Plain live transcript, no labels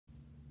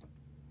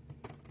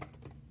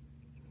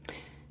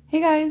Hey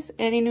guys,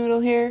 Annie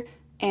Noodle here,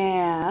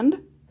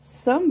 and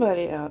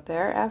somebody out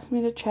there asked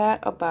me to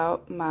chat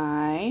about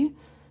my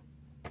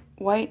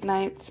White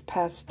Nights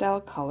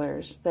Pastel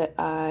colors that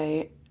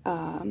I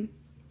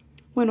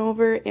went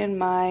over in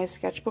my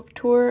sketchbook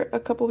tour a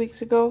couple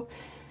weeks ago.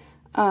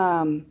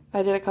 I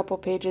did a couple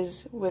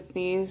pages with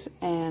these,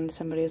 and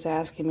somebody was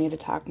asking me to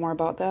talk more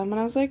about them,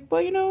 and I was like,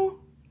 well, you know,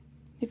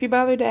 if you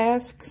bothered to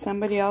ask,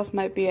 somebody else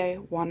might be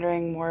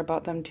wondering more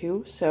about them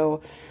too,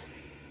 so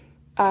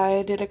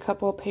I did a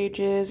couple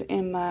pages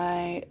in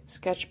my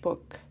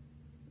sketchbook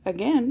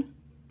again,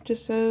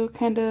 just to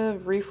kind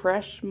of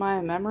refresh my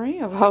memory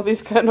of how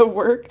these kind of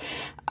work.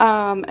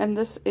 And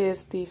this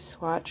is the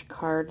swatch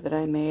card that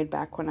I made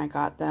back when I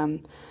got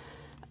them.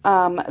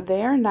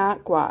 They are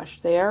not gouache.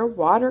 They are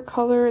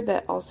watercolor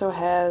that also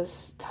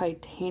has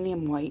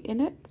titanium white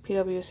in it,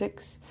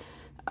 PW6.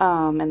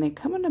 And they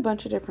come in a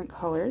bunch of different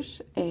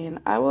colors, and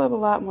I will have a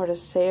lot more to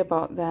say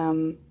about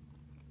them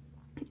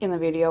in the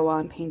video while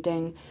I'm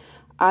painting.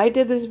 I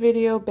did this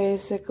video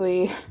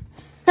basically,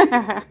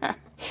 that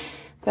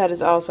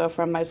is also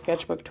from my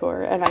sketchbook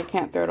tour, and I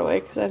can't throw it away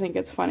because I think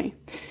it's funny.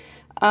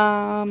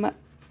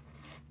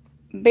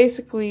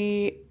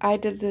 Basically, I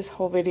did this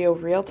whole video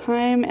real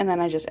time, and then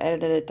I just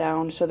edited it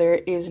down, so there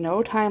is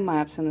no time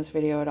lapse in this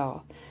video at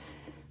all.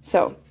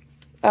 So,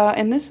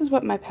 and this is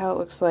what my palette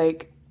looks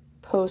like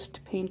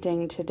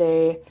post-painting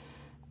today.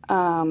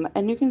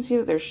 And you can see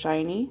that they're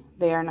shiny.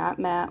 They are not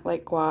matte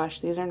like gouache.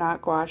 These are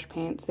not gouache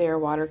paints. They are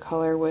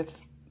watercolor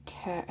with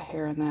cat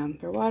hair in them.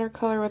 They're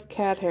watercolor with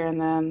cat hair in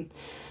them.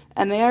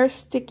 And they are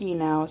sticky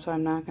now, so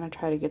I'm not going to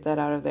try to get that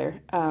out of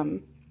there.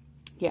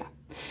 Yeah.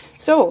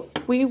 So,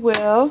 we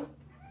will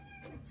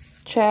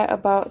chat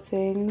about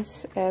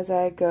things as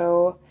I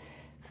go.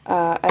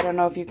 I don't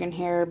know if you can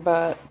hear,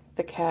 but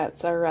the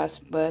cats are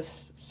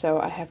restless, so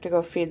I have to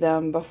go feed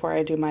them before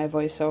I do my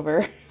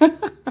voiceover.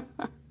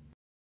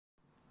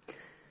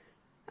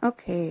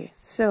 Okay,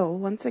 so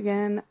once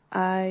again,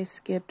 I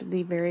skipped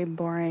the very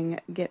boring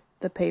get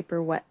the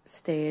paper wet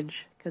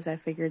stage because I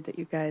figured that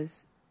you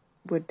guys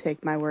would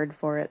take my word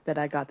for it that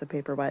I got the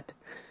paper wet.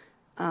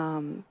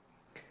 I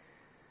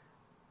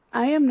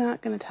am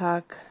not going to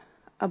talk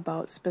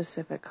about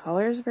specific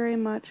colors very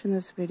much in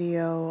this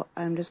video.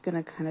 I'm just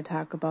going to kind of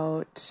talk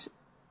about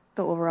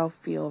the overall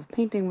feel of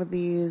painting with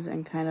these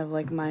and kind of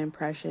like my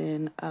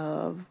impression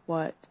of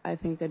what I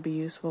think they'd be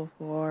useful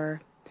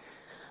for.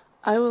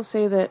 I will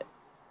say that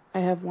I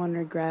have one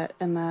regret,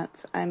 and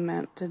that's I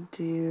meant to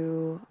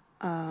do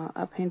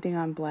a painting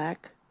on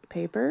black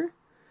paper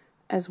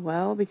as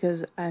well,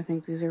 because I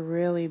think these are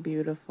really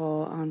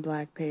beautiful on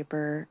black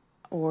paper,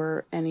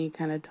 or any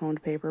kind of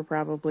toned paper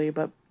probably,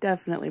 but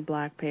definitely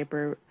black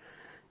paper,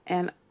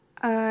 and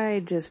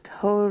I just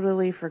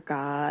totally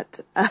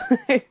forgot.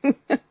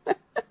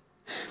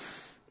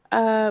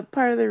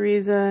 Part of the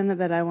reason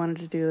that I wanted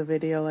to do a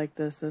video like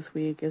this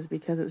week is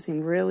because it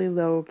seemed really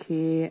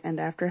low-key, and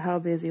after how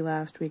busy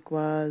last week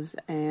was,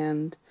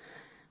 and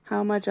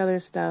how much other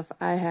stuff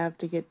I have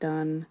to get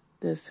done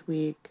this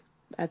week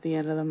at the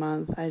end of the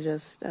month, I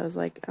was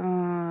like,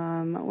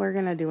 we're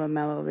gonna do a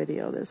mellow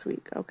video this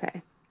week,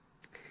 okay.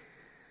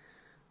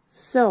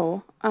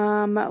 So,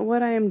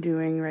 what I am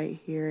doing right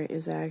here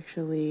is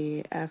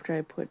actually, after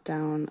I put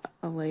down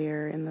a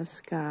layer in the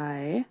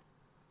sky,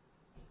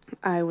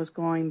 I was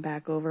going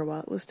back over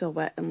while it was still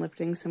wet and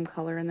lifting some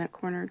color in that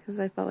corner because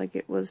I felt like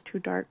it was too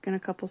dark in a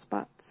couple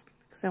spots,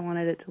 because I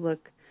wanted it to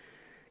look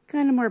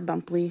kind of more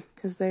bumpy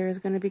because there's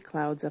going to be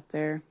clouds up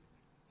there.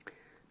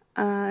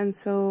 And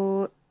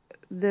so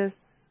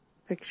this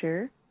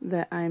picture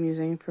that I'm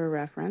using for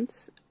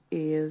reference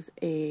is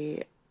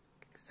a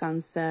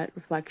sunset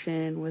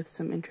reflection with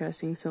some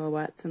interesting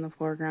silhouettes in the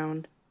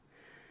foreground.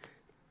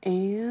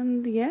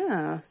 And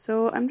yeah,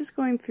 so I'm just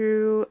going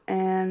through,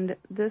 and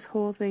this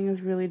whole thing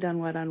is really done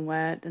wet on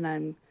wet, and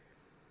I'm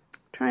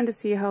trying to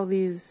see how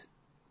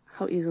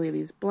easily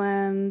these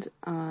blend.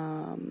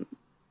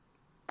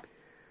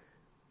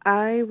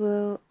 I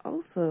will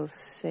also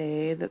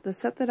say that the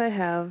set that I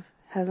have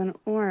has an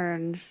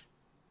orange,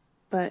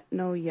 but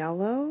no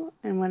yellow,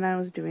 and when I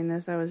was doing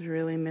this, I was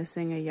really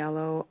missing a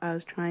yellow. I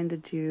was trying to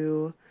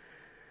do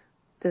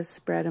this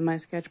spread in my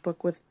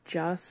sketchbook with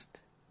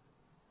just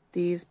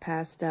these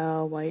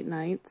pastel white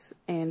nights,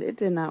 and it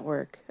did not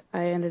work.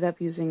 I ended up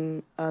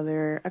using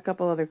a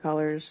couple other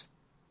colors,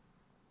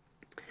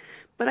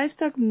 but I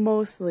stuck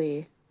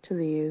mostly to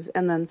these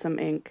and then some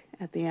ink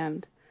at the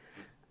end.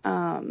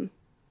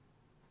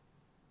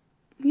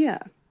 Yeah,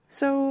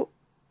 so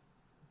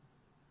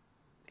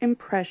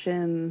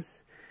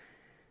impressions.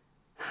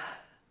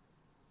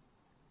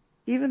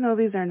 Even though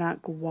these are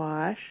not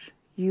gouache,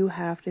 you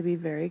have to be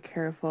very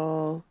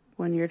careful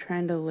when you're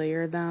trying to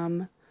layer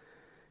them,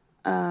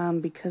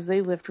 because they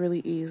lift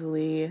really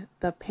easily.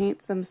 The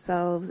paints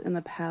themselves in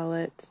the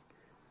palette,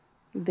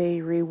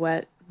 they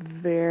re-wet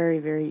very,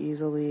 very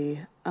easily,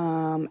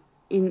 to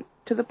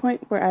the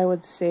point where I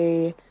would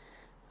say,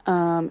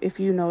 if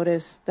you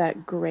notice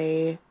that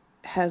gray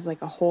has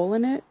like a hole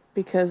in it,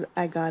 because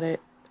I got it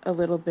a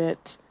little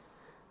bit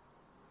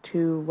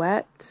too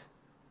wet,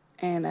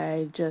 and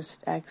I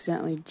just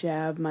accidentally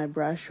jabbed my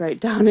brush right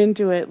down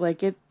into it.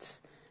 Like,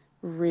 it's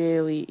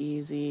really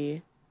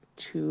easy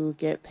to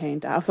get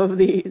paint off of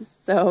these,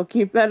 so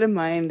keep that in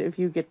mind if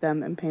you get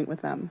them and paint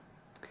with them.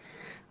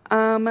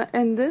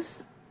 And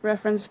this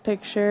reference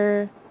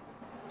picture,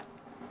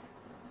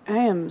 I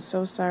am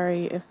so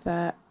sorry if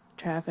that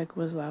traffic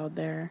was loud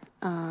there.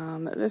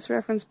 This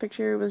reference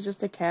picture was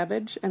just a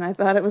cabbage, and I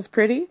thought it was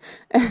pretty,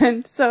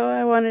 and so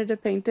I wanted to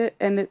paint it,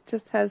 and it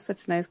just has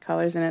such nice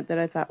colors in it that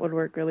I thought would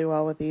work really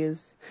well with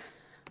these.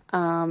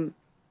 And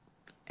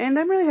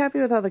I'm really happy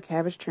with how the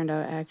cabbage turned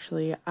out,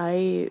 actually.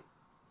 I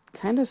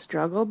kind of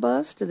struggle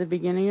bust at the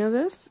beginning of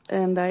this,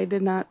 and I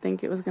did not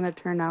think it was going to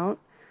turn out,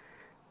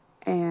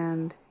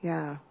 and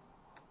yeah.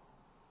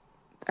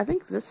 I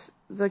think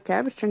the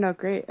cabbage turned out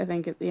great, I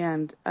think, at the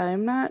end.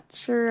 I'm not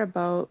sure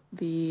about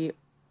the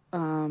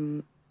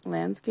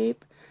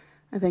landscape.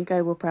 I think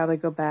I will probably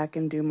go back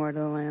and do more to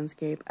the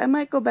landscape. I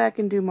might go back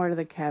and do more to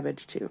the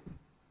cabbage, too.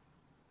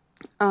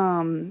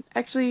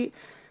 Actually,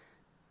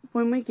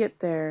 when we get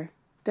there,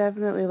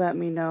 definitely let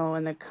me know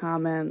in the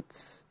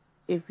comments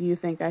if you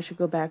think I should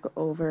go back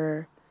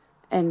over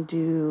and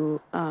do,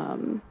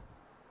 and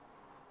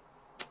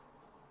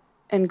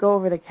go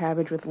over the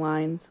cabbage with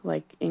lines,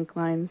 like ink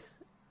lines,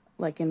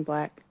 like in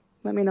black.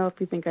 Let me know if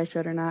you think I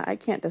should or not. I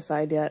can't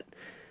decide yet.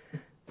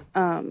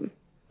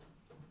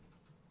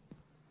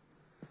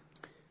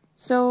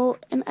 So,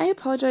 and I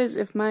apologize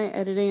if my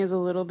editing is a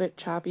little bit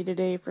choppy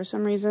today. For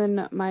some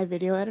reason, my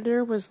video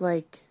editor was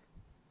like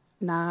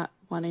not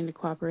wanting to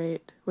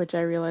cooperate, which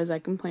I realize I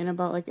complain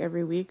about like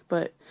every week,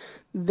 but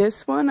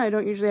this one I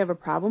don't usually have a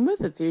problem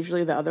with. It's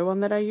usually the other one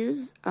that I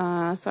use.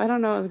 So I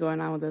don't know what's going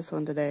on with this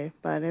one today,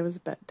 but it was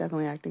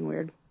definitely acting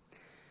weird.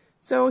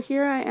 So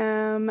here I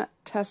am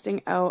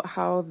testing out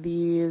how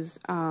these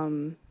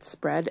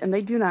spread, and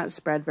they do not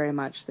spread very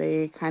much.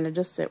 They kind of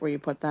just sit where you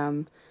put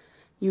them.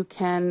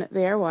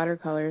 They are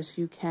watercolors.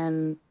 You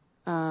can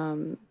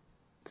thin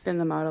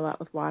them out a lot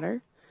with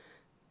water,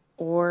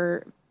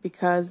 or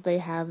because they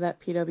have that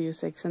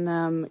PW6 in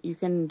them, you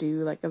can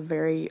do like a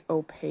very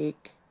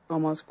opaque,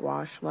 almost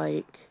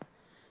gouache-like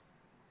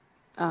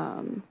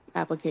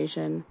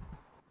application.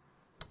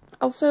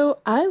 Also,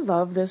 I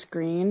love this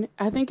green.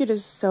 I think it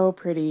is so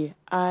pretty.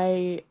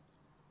 I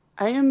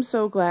am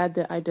so glad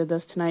that I did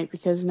this tonight,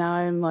 because now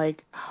I'm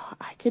like, oh,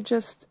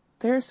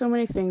 there are so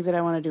many things that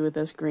I want to do with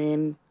this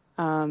green.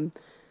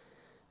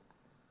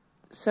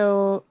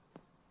 So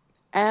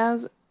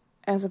as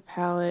a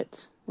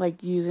palette,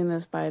 like using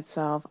this by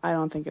itself, I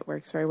don't think it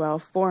works very well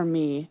for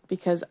me,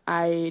 because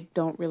I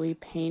don't really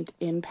paint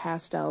in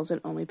pastels and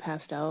only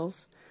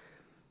pastels.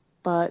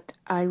 But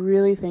I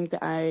really think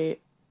that I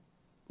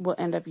will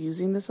end up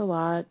using this a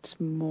lot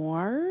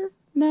more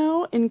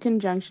now in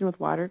conjunction with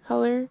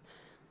watercolor.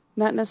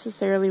 Not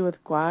necessarily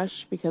with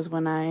gouache, because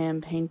when I am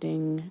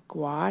painting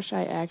gouache,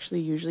 I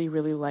actually usually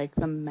really like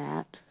the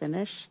matte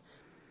finish.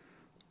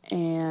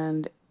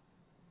 And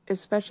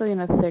especially in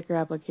a thicker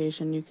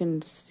application, you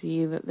can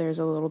see that there's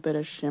a little bit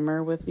of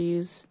shimmer with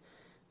these.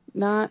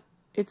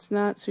 It's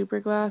not super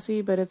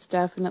glossy, but it's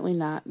definitely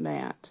not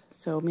matte.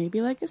 So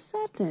maybe like a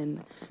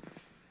satin.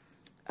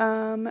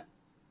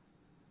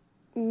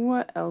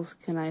 What else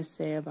can I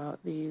say about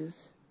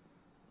these?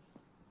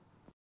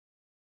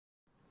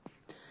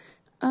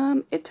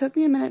 It took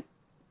me a minute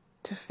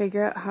to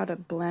figure out how to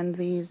blend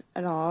these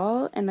at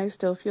all, and I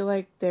still feel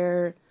like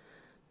they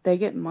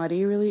get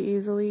muddy really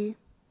easily.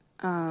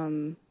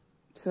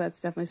 So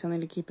that's definitely something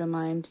to keep in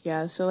mind.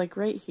 Yeah, so like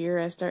right here,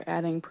 I start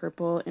adding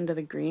purple into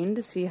the green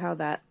to see how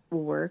that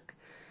will work.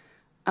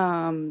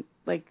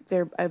 Like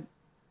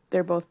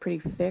they're both pretty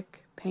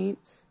thick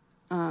paints.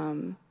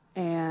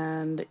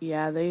 And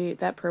yeah,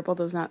 that purple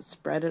does not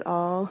spread at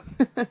all.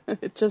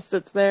 It just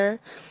sits there.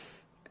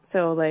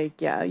 So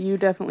like, yeah, you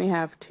definitely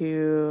have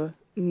to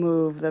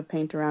move the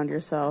paint around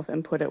yourself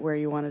and put it where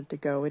you want it to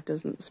go. It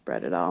doesn't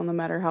spread at all, no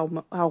matter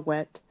how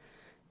wet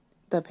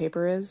the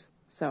paper is.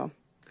 So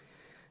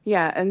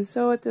yeah, and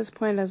so at this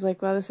point I was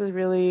like, well, this is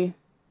really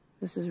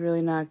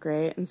not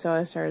great. And so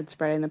I started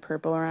spreading the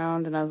purple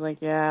around, and I was like,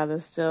 yeah,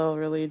 this still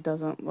really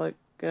doesn't look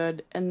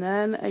good. And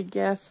then I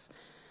guess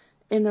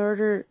in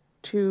order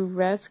to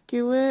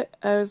rescue it,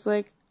 I was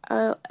like,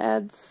 I'll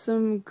add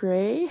some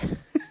gray.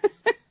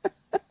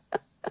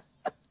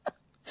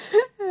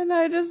 And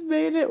I just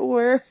made it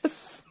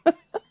worse.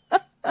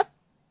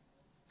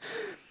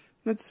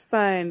 It's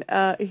fine.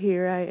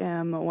 Here I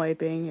am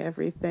wiping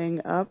everything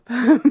up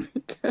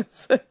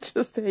because I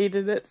just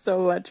hated it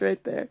so much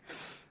right there.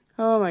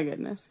 Oh my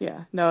goodness.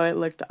 Yeah. No, it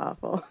looked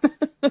awful.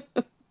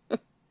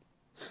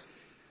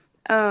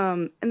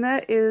 And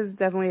that is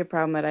definitely a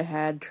problem that I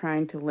had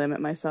trying to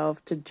limit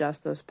myself to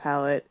just this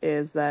palette,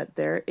 is that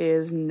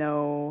there's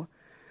not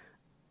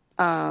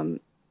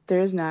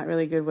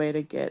really a good way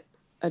to get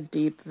a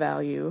deep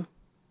value.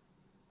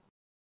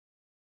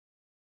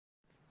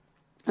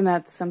 And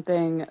that's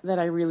something that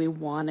I really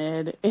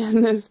wanted in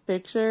this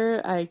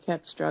picture. I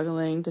kept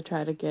struggling to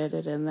try to get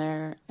it in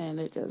there, and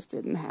it just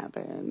didn't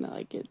happen.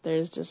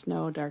 There's just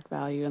no dark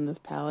value in this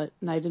palette,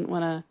 and I didn't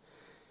want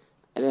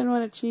I didn't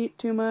want to cheat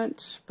too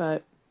much,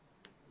 but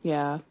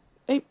yeah.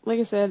 Like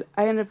I said,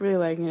 I ended up really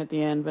liking it at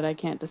the end, but I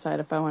can't decide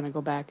if I want to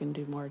go back and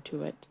do more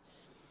to it.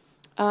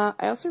 I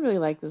also really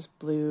like this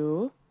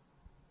blue,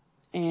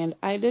 and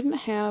I didn't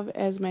have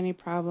as many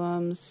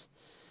problems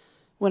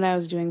when I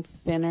was doing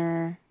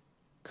thinner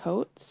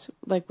coats,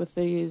 like with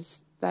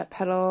that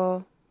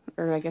petal,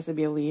 or I guess it'd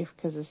be a leaf,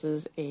 because this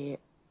is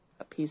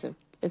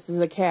this is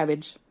a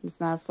cabbage,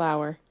 it's not a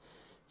flower.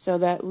 So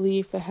that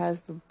leaf that has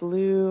the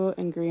blue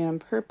and green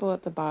and purple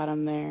at the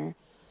bottom there,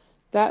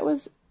 that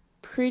was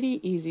pretty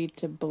easy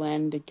to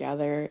blend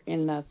together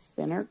in a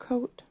thinner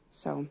coat,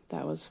 so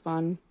that was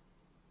fun.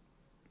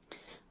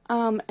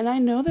 And I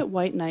know that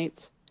White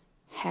Nights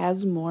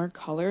has more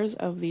colors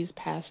of these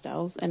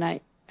pastels, and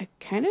I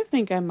kind of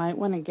think I might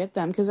want to get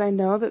them, because I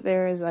know that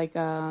there is like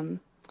a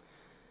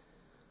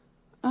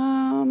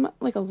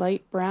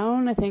light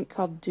brown, I think,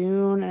 called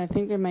Dune, and I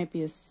think there might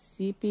be a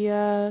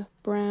sepia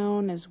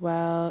brown as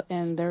well,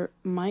 and there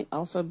might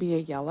also be a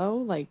yellow.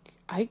 Like,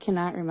 I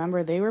cannot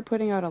remember. They were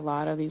putting out a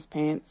lot of these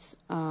paints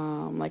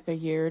like a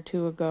year or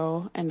two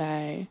ago, and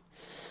I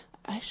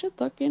should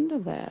look into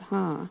that,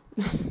 huh?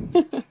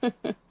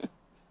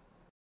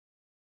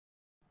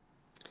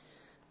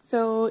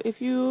 So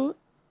if you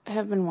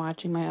have been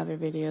watching my other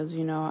videos,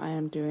 you know I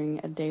am doing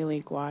a daily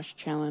gouache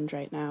challenge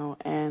right now,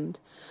 and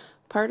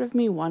part of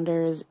me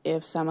wonders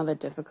if some of the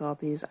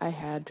difficulties I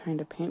had trying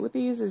to paint with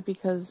these is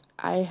because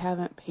I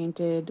haven't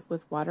painted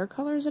with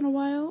watercolors in a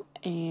while,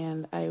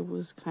 and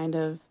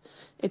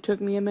it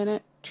took me a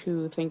minute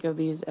to think of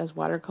these as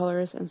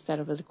watercolors instead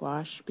of as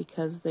gouache,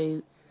 because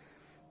they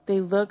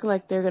look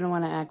like they're going to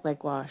want to act like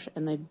gouache,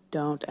 and they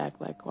don't act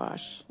like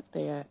gouache.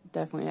 They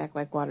definitely act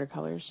like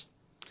watercolors.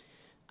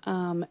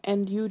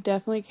 And you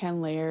definitely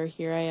can layer.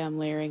 Here I am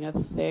layering a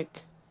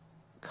thick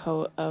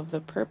coat of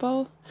the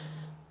purple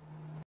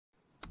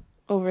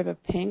over the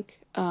pink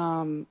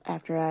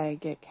after I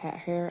get cat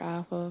hair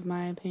off of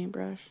my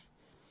paintbrush.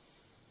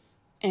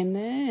 And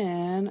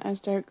then I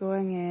start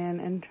going in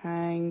and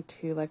trying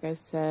to, like I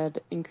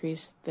said,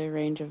 increase the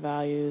range of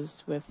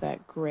values with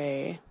that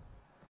gray.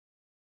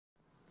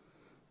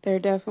 There are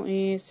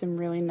definitely some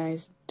really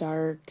nice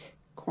dark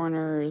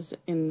corners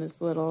in this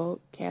little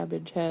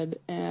cabbage head,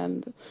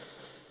 and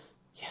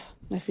yeah,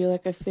 I feel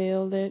like I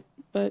failed it,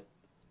 but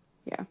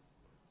yeah.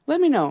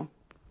 Let me know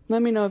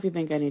if you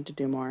think I need to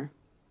do more.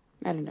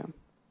 I don't know.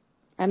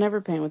 I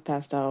never paint with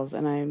pastels,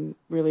 and I'm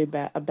really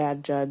a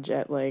bad judge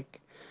at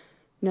like,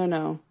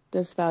 no,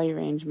 this value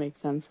range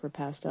makes sense for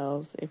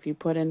pastels. If you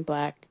put in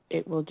black,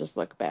 it will just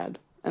look bad,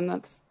 and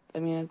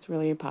it's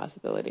really a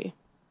possibility.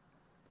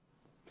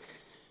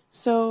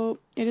 So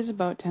it is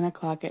about 10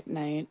 o'clock at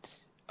night.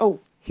 Oh,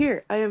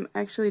 here, I am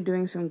actually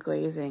doing some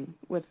glazing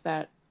with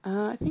that.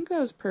 I think that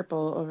was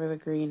purple over the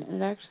green,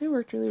 and it actually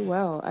worked really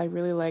well. I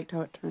really liked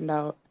how it turned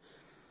out.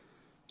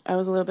 I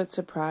was a little bit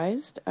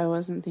surprised. I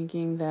wasn't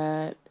thinking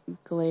that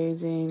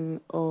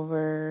glazing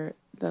over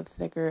the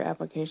thicker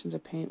applications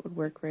of paint would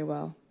work very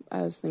well.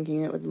 I was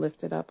thinking it would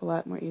lift it up a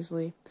lot more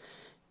easily.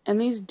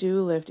 And these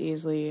do lift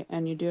easily,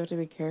 and you do have to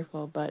be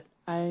careful, but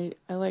I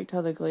liked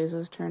how the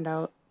glazes turned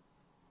out.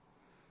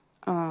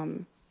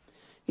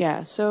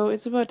 Yeah, so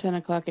it's about 10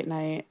 o'clock at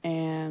night,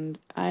 and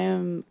I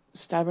am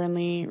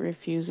stubbornly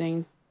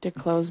refusing to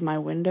close my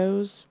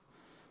windows,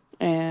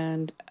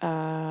 and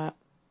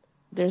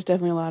there's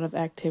definitely a lot of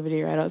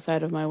activity right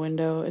outside of my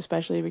window,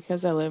 especially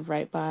because I live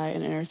right by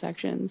an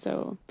intersection,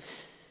 so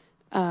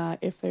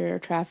if there are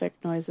traffic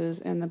noises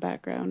in the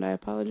background, I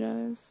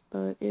apologize,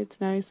 but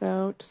it's nice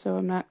out, so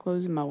I'm not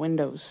closing my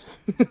windows.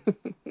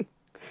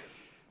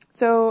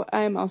 So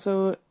I'm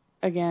also,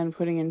 again,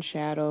 putting in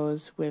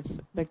shadows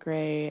with the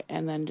gray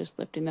and then just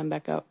lifting them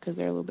back up because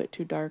they're a little bit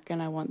too dark,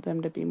 and I want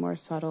them to be more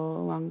subtle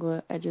along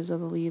the edges of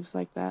the leaves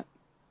like that.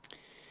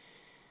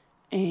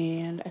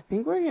 And I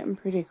think we're getting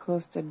pretty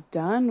close to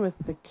done with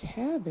the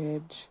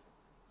cabbage.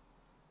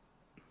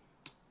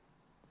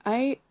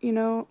 I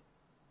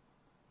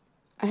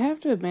have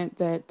to admit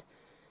that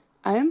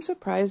I am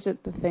surprised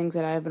at the things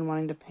that I've been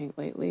wanting to paint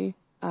lately.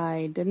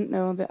 I didn't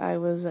know that I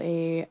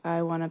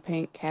want to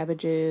paint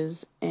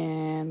cabbages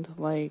and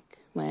like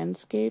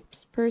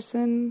landscapes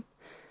person.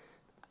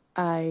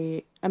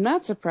 I'm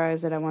not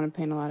surprised that I want to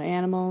paint a lot of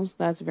animals.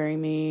 That's very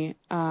me.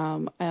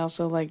 I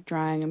also like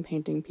drawing and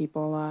painting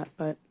people a lot,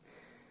 but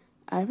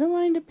I've been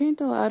wanting to paint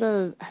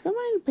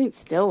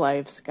still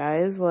lifes,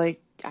 guys.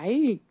 Like,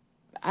 I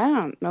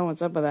don't know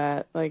what's up with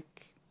that. Like,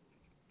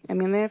 I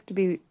mean, they have to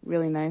be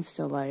really nice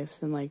still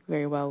lifes and like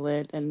very well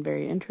lit and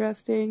very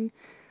interesting.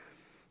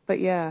 But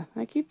yeah,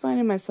 I keep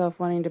finding myself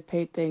wanting to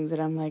paint things that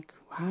I'm like,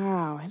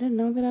 wow, I didn't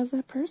know that I was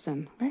that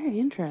person. Very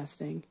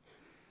interesting.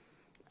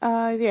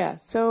 Yeah,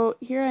 so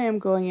here I am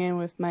going in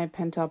with my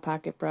Pentel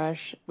pocket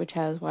brush, which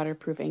has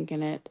waterproof ink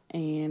in it,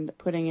 and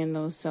putting in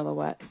those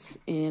silhouettes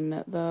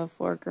in the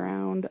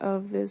foreground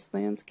of this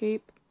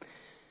landscape.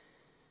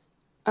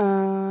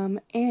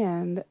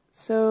 And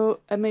so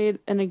I made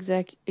an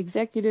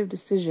executive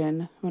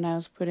decision when I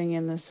was putting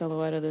in the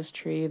silhouette of this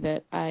tree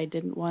that I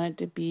didn't want it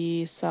to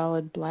be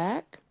solid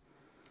black.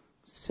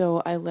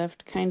 so I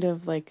left kind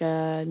of like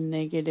a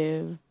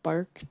negative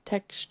bark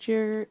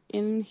texture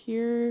in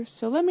here.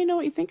 So let me know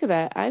what you think of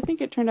that. I think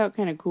it turned out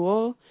kind of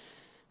cool.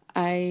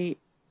 I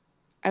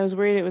was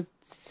worried it would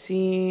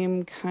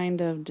seem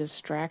kind of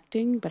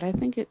distracting, but I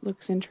think it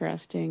looks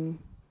interesting.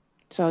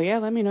 So yeah,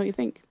 let me know what you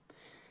think.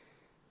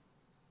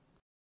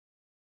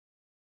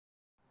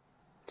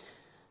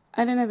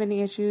 I didn't have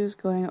any issues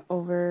going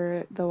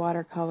over the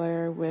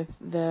watercolor with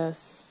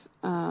this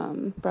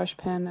brush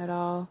pen at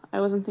all. I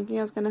wasn't thinking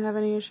I was going to have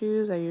any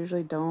issues. I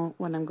usually don't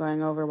when I'm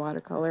going over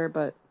watercolor,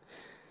 but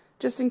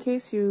just in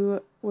case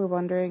you were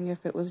wondering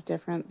if it was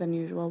different than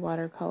usual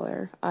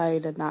watercolor, I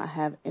did not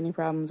have any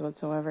problems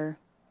whatsoever.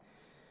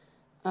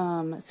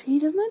 See,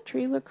 doesn't that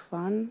tree look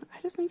fun?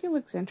 I just think it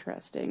looks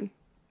interesting.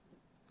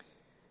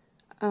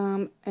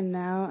 And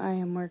now I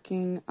am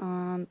working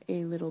on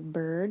a little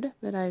bird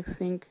that I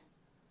think,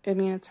 I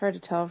mean, it's hard to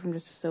tell from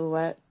just a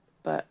silhouette,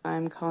 but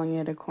I'm calling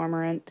it a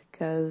cormorant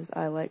because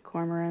I like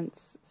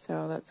cormorants,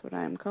 so that's what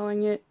I'm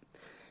calling it.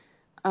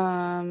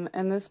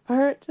 And this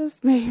part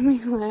just made me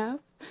laugh.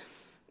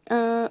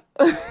 Now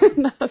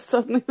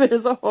suddenly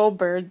there's a whole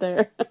bird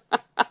there.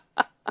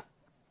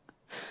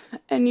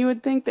 And you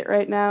would think that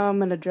right now I'm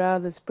going to draw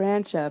this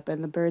branch up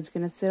and the bird's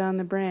going to sit on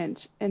the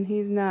branch, and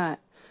he's not.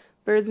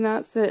 Bird's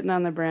not sitting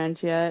on the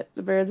branch yet.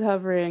 The bird's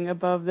hovering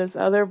above this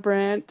other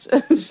branch.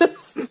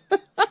 Just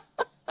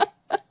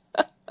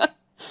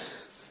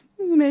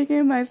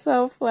making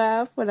myself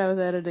laugh when I was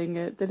editing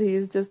it, that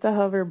he's just a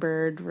hover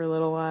bird for a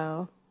little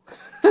while.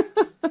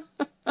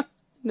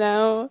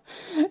 Now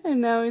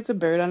he's a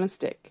bird on a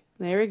stick.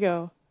 There we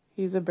go.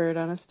 He's a bird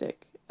on a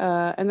stick.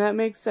 And that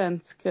makes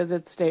sense because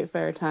it's State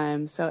Fair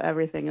time, so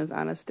everything is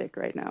on a stick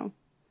right now.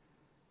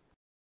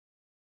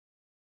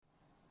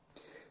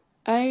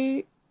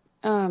 I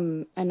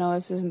know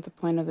this isn't the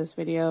point of this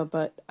video,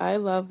 but I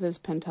love this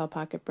Pentel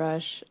pocket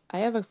brush. I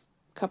have a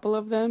couple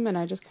of them, and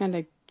I just kind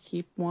of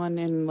keep one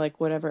in like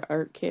whatever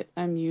art kit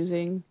I'm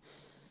using.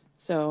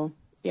 So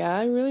yeah,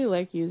 I really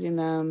like using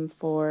them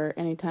for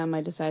anytime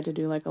I decide to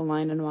do like a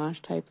line and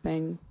wash type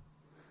thing.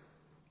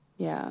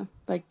 Yeah,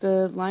 like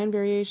the line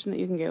variation that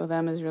you can get with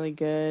them is really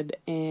good,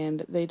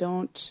 and they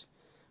don't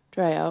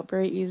dry out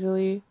very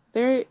easily.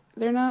 They're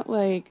not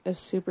like a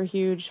super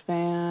huge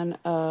fan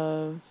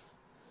of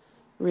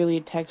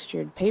really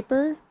textured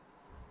paper,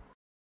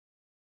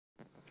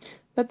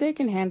 but they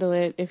can handle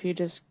it if you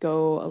just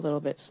go a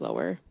little bit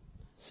slower.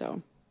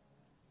 So,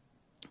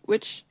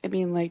 which, I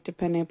mean, like,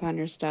 depending upon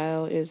your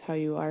style is how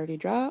you already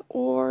draw,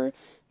 or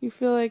you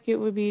feel like it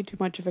would be too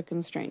much of a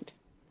constraint.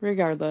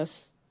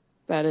 Regardless,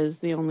 that is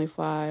the only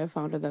flaw I've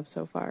found with them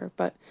so far.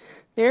 But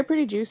they're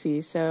pretty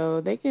juicy,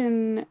 so they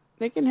can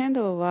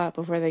handle a lot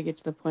before they get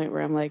to the point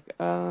where I'm like,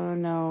 oh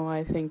no,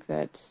 I think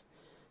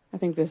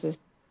this is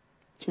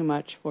too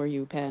much for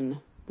you, pen.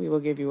 We will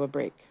give you a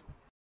break.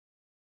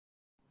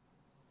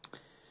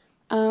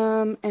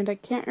 And I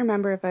can't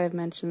remember if I have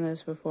mentioned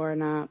this before or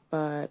not,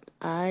 but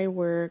I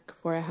work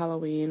for a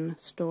Halloween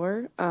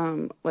store,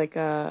 like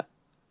a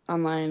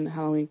online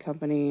Halloween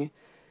company.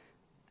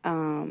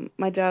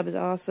 My job is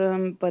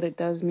awesome, but it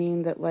does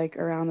mean that like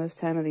around this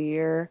time of the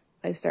year,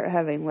 I start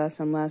having less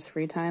and less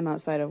free time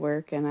outside of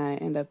work, and I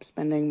end up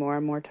spending more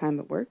and more time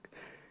at work.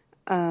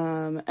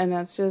 And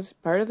that's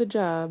just part of the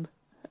job.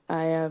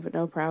 I have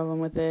no problem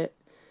with it.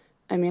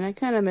 I mean, I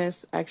kind of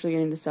miss actually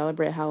getting to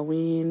celebrate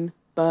Halloween,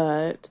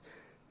 but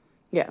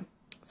yeah.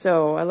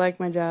 So I like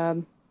my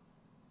job,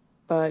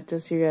 but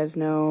just so you guys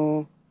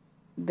know,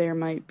 there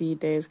might be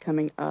days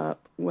coming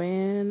up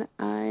when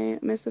I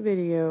miss a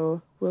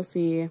video. We'll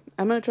see.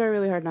 I'm going to try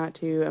really hard not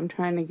to. I'm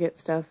trying to get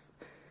stuff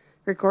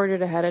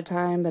recorded ahead of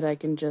time that I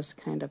can just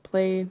kind of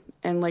play.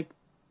 And like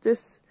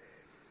this,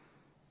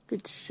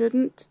 it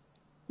shouldn't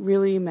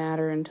really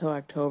matter until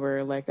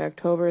October. Like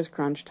October is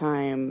crunch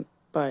time,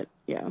 but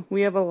yeah,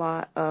 we have a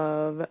lot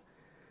of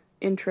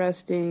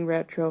interesting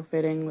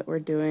retrofitting that we're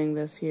doing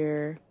this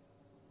year.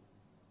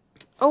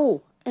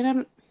 Oh, and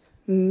I'm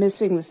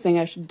missing this thing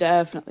I should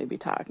definitely be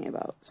talking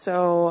about.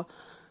 So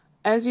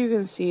as you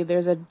can see,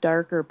 there's a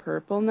darker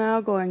purple now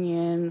going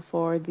in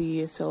for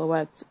the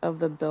silhouettes of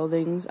the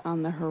buildings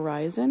on the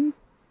horizon.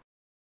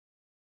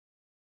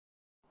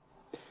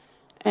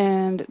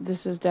 And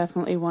this is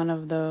definitely one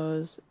of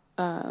those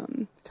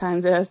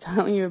times that I was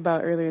telling you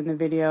about earlier in the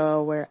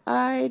video where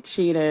I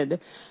cheated.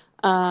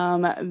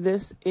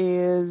 This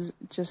is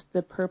just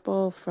the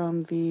purple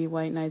from the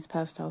White Nights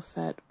Pastel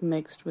set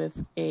mixed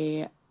with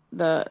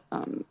the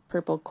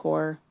purple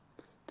core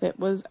that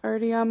was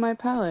already on my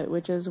palette,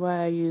 which is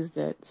why I used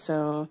it.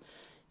 So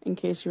in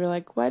case you were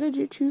like, why did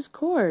you choose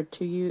core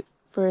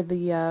for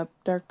the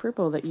dark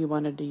purple that you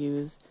wanted to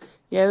use?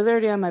 Yeah, it was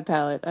already on my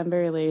palette. I'm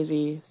very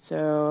lazy,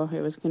 so it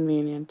was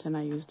convenient and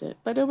I used it.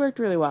 But it worked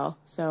really well,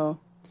 so.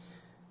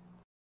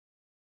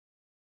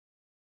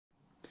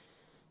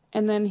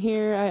 And then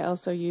here I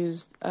also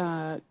used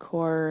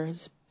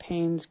Core's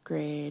Payne's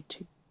Gray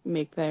to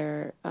make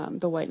the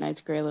White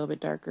Nights Gray a little bit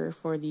darker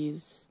for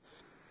these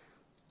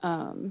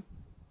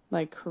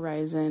like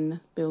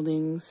horizon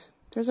buildings.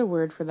 there's a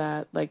word for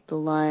that, like the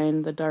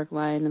line, the dark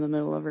line in the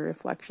middle of a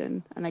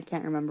reflection, and I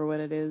can't remember what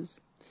it is.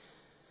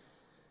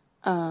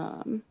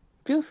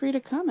 Feel free to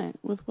comment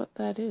with what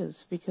that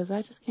is, because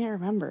I just can't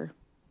remember.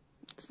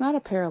 It's not a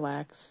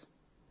parallax.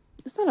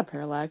 It's not a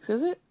parallax,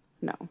 is it?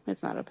 No,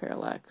 it's not a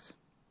parallax.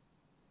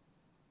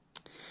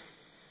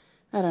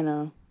 I don't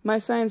know. My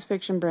science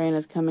fiction brain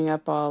is coming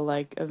up all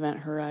like Event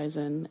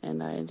Horizon,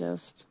 and I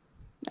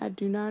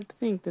do not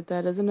think that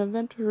that is an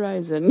event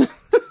horizon.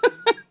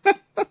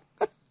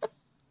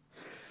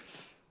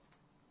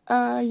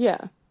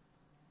 Yeah.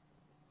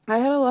 I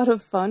had a lot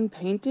of fun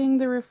painting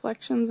the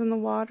reflections in the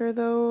water,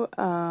 though,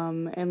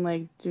 and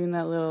like doing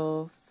that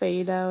little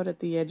fade out at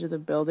the edge of the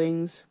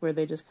buildings where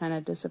they just kind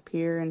of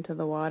disappear into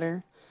the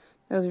water.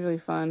 That was really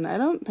fun. I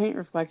don't paint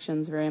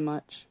reflections very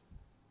much,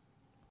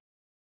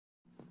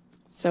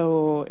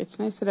 so it's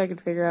nice that I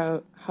could figure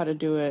out how to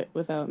do it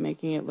without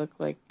making it look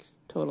like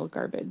total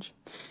garbage.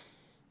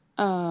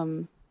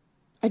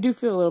 I do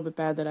feel a little bit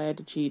bad that I had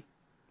to cheat,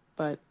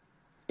 but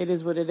it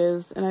is what it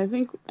is. And I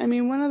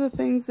mean, one of the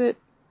things that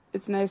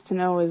it's nice to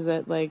know is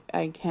that, like,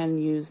 I can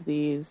use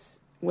these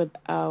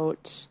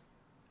without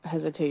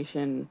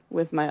hesitation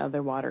with my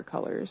other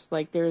watercolors.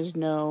 Like, there's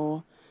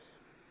no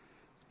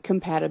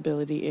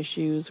compatibility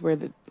issues where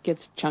it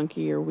gets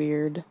chunky or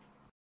weird.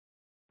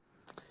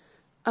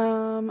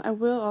 I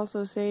will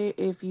also say,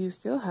 if you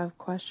still have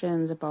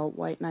questions about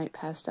White Night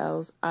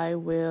Pastels, I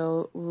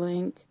will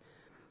link.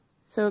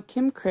 So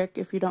Kim Crick,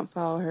 if you don't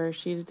follow her,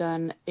 she's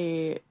done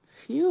a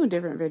few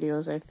different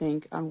videos, I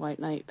think, on White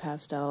Night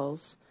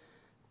Pastels.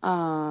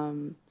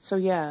 So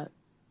yeah,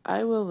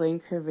 I will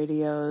link her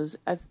videos.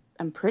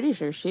 I'm pretty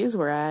sure she's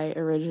where I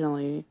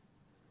originally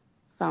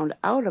found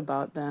out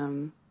about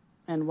them,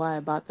 and why I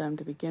bought them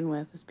to begin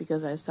with is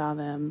because I saw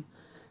them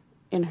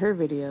in her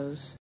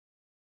videos,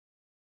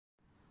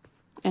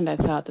 and I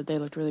thought that they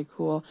looked really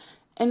cool.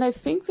 And I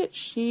think that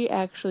she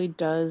actually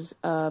does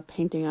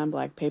painting on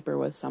black paper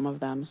with some of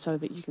them, so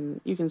that you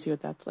can see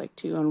what that's like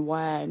too, and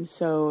why I'm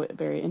so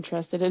very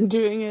interested in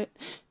doing it,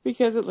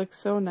 because it looks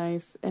so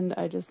nice, and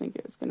I just think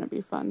it's going to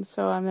be fun.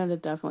 So I'm going to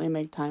definitely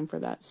make time for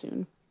that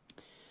soon.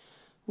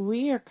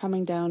 We are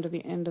coming down to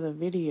the end of the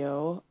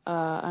video.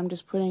 I'm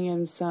just putting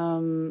in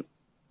some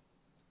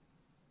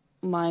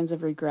lines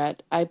of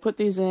regret. I put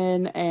these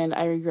in and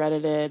I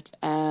regretted it,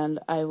 and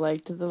I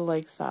liked the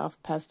like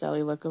soft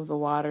pastel-y look of the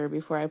water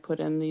before I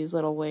put in these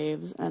little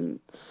waves, and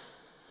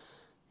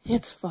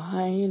it's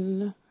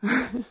fine.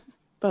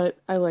 But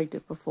I liked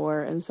it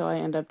before, and so I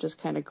end up just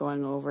kind of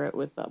going over it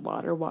with the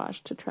water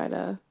wash to try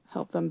to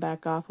help them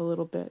back off a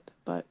little bit,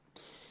 but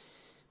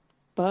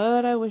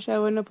I wish I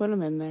wouldn't have put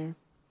them in there.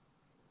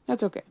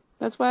 That's okay.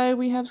 That's why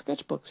we have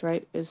sketchbooks,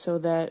 right? Is so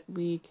that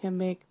we can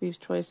make these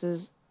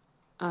choices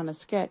on a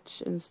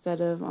sketch instead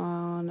of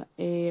on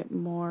a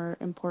more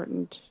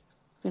important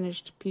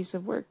finished piece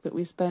of work that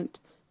we spent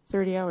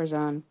 30 hours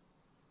on.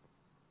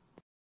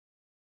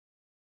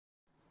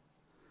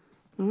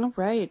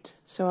 Alright,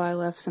 so I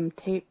left some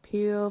tape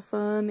peel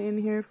fun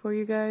in here for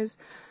you guys.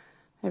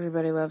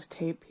 Everybody loves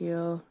tape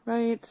peel,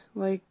 right?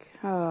 Like,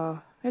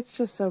 oh, it's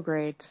just so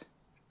great.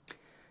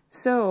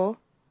 So,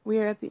 we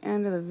are at the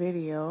end of the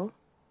video.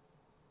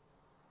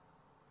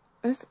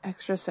 It's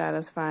extra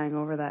satisfying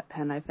over that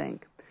pen, I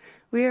think.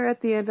 We are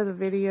at the end of the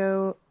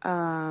video.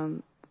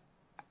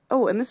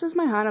 Oh, and this is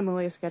my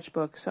Hanamule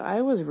sketchbook, so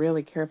I was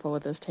really careful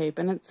with this tape,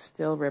 and it's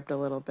still ripped a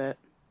little bit.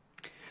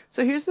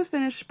 So here's the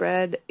finished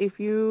spread. If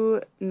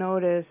you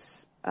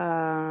notice,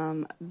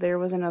 there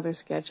was another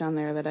sketch on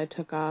there that I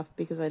took off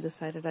because I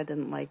decided I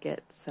didn't like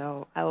it.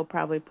 So I will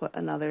probably put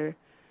another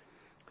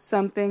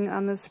something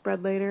on this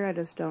spread later. I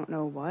just don't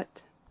know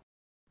what.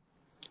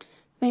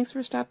 Thanks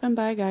for stopping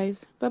by,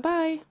 guys.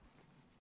 Bye-bye.